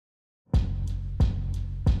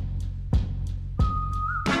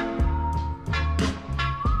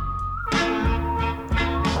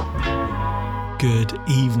Good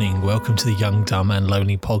evening. Welcome to the Young, Dumb and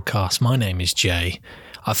Lonely podcast. My name is Jay.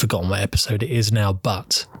 I've forgotten what episode it is now,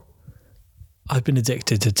 but I've been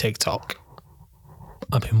addicted to TikTok.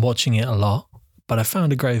 I've been watching it a lot, but I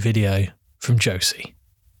found a great video from Josie.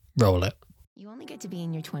 Roll it. You only get to be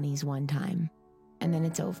in your 20s one time, and then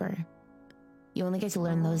it's over. You only get to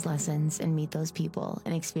learn those lessons and meet those people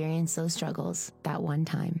and experience those struggles that one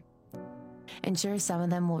time. And sure, some of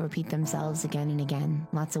them will repeat themselves again and again.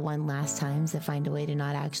 Lots of one last times that find a way to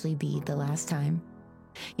not actually be the last time.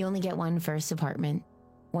 You only get one first apartment,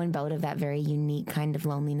 one bout of that very unique kind of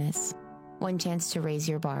loneliness, one chance to raise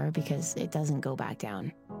your bar because it doesn't go back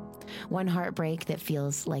down, one heartbreak that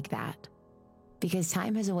feels like that. Because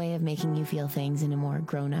time has a way of making you feel things in a more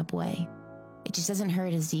grown-up way. It just doesn't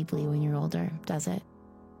hurt as deeply when you're older, does it?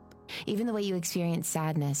 Even the way you experience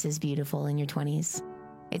sadness is beautiful in your 20s.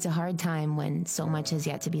 It's a hard time when so much has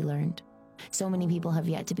yet to be learned. So many people have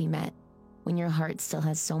yet to be met, when your heart still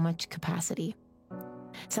has so much capacity.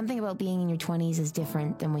 Something about being in your 20s is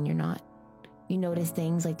different than when you're not. You notice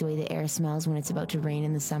things like the way the air smells when it's about to rain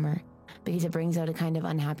in the summer, because it brings out a kind of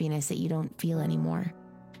unhappiness that you don't feel anymore.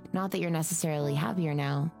 Not that you're necessarily happier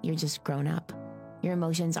now, you're just grown up. Your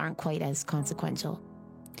emotions aren't quite as consequential.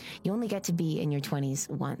 You only get to be in your 20s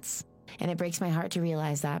once. And it breaks my heart to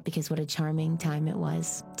realize that, because what a charming time it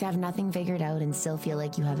was. To have nothing figured out and still feel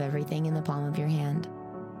like you have everything in the palm of your hand.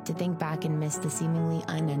 To think back and miss the seemingly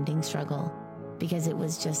unending struggle, because it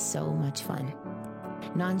was just so much fun.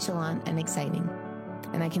 Nonchalant and exciting.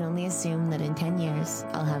 And I can only assume that in 10 years,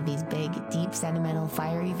 I'll have these big, deep, sentimental,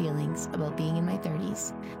 fiery feelings about being in my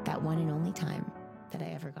 30s, that one and only time that I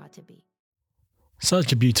ever got to be.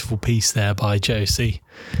 Such a beautiful piece there by Josie,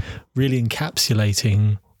 really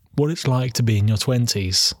encapsulating what it's like to be in your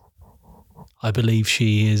 20s. I believe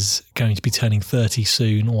she is going to be turning 30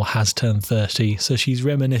 soon, or has turned 30, so she's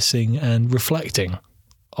reminiscing and reflecting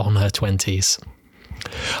on her 20s.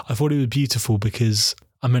 I thought it was beautiful because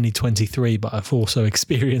I'm only 23, but I've also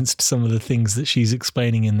experienced some of the things that she's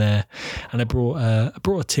explaining in there, and it brought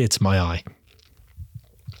a tear to my eye.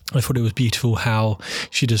 I thought it was beautiful how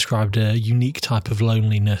she described a unique type of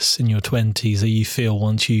loneliness in your 20s that you feel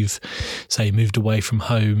once you've, say, moved away from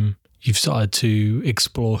home. You've started to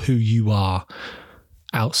explore who you are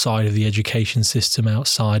outside of the education system,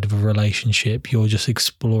 outside of a relationship. You're just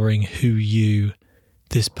exploring who you,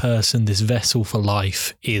 this person, this vessel for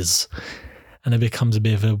life is. And it becomes a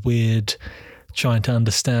bit of a weird trying to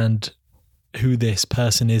understand who this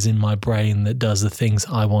person is in my brain that does the things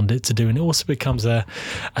I want it to do. And it also becomes a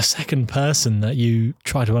second person that you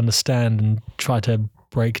try to understand and try to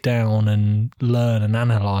break down and learn and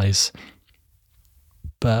analyze.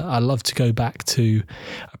 But I love to go back to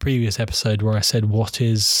a previous episode where I said, what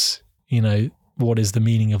is the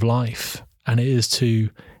meaning of life? And it is to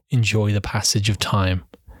enjoy the passage of time,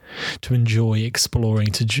 to enjoy exploring,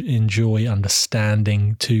 to enjoy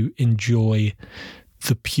understanding, to enjoy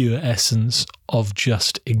the pure essence of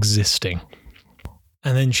just existing.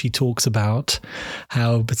 And then she talks about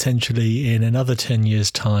how potentially in another 10 years'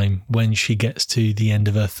 time, when she gets to the end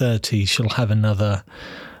of her 30s, she'll have another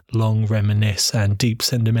long reminisce and deep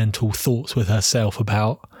sentimental thoughts with herself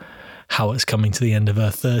about how it's coming to the end of her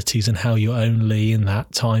 30s and how you're only in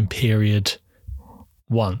that time period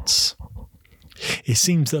once. It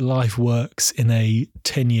seems that life works in a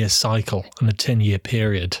 10-year cycle and a 10-year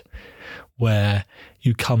period, where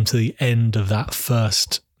you come to the end of that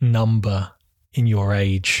first number in your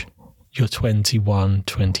age. You're 21,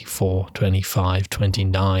 24, 25,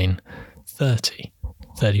 29, 30,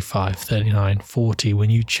 35, 39, 40. When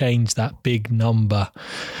you change that big number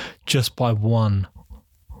just by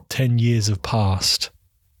 10 years have passed.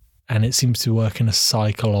 And it seems to work in a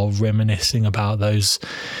cycle of reminiscing about those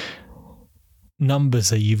numbers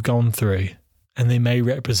that you've gone through. And they may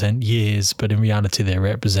represent years, but in reality, they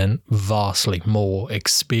represent vastly more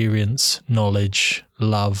experience, knowledge,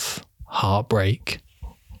 love, heartbreak,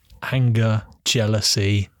 anger,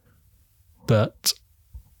 jealousy. But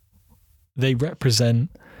they represent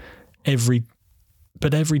every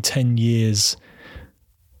 10 years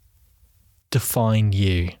define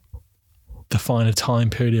you, define a time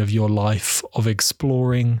period of your life of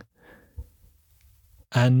exploring,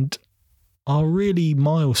 and are really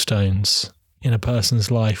milestones in a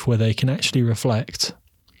person's life where they can actually reflect.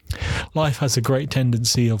 Life has a great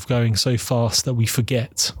tendency of going so fast that we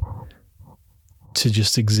forget to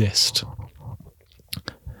just exist.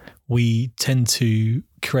 We tend to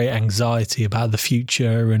create anxiety about the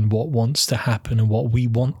future and what wants to happen and what we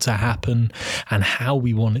want to happen and how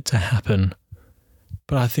we want it to happen.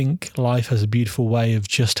 But I think life has a beautiful way of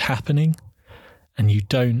just happening, and you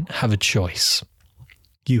don't have a choice.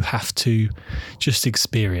 You have to just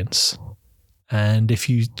experience. And if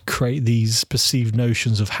you create these perceived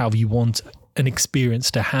notions of how you want an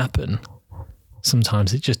experience to happen,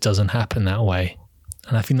 sometimes it just doesn't happen that way.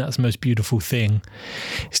 And I think that's the most beautiful thing.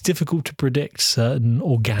 It's difficult to predict certain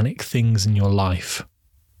organic things in your life.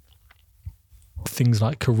 Things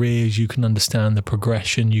like careers, you can understand the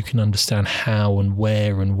progression, you can understand how and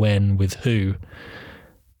where and when with who.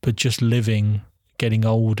 But just living, getting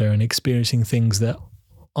older and experiencing things that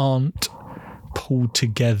aren't pulled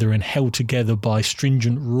together and held together by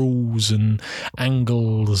stringent rules and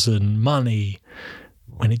angles and money,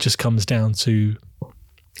 when it just comes down to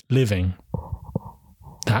living,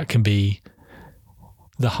 that can be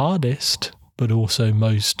the hardest, but also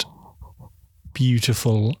most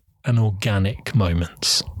beautiful and organic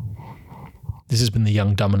moments. This has been the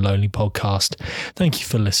Young, Dumb and Lonely podcast. Thank you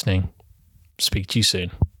for listening. Speak to you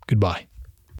soon. Goodbye.